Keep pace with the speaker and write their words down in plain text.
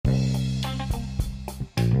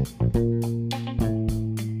Hello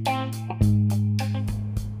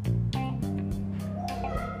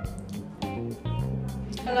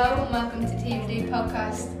and welcome to TVD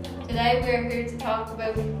Podcast. Today we are here to talk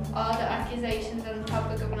about all the accusations on the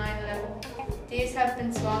topic of 9/11. These have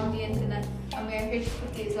been swarming the internet and we are here to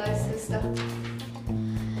put these lies to a stop.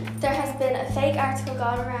 There has been a fake article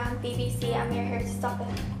going around BBC and we are here to stop it.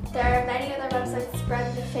 There are many other websites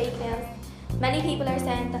spreading the fake news. Many people are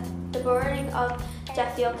saying that the burning of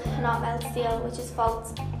jet fuel cannot melt steel, which is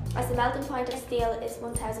false, as the melting point of steel is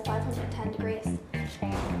 1510 degrees.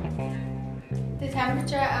 The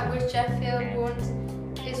temperature at which jet fuel burns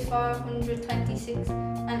is 426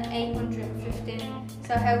 and 815,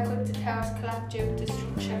 so how could the towers collapse due to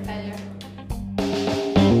structure failure?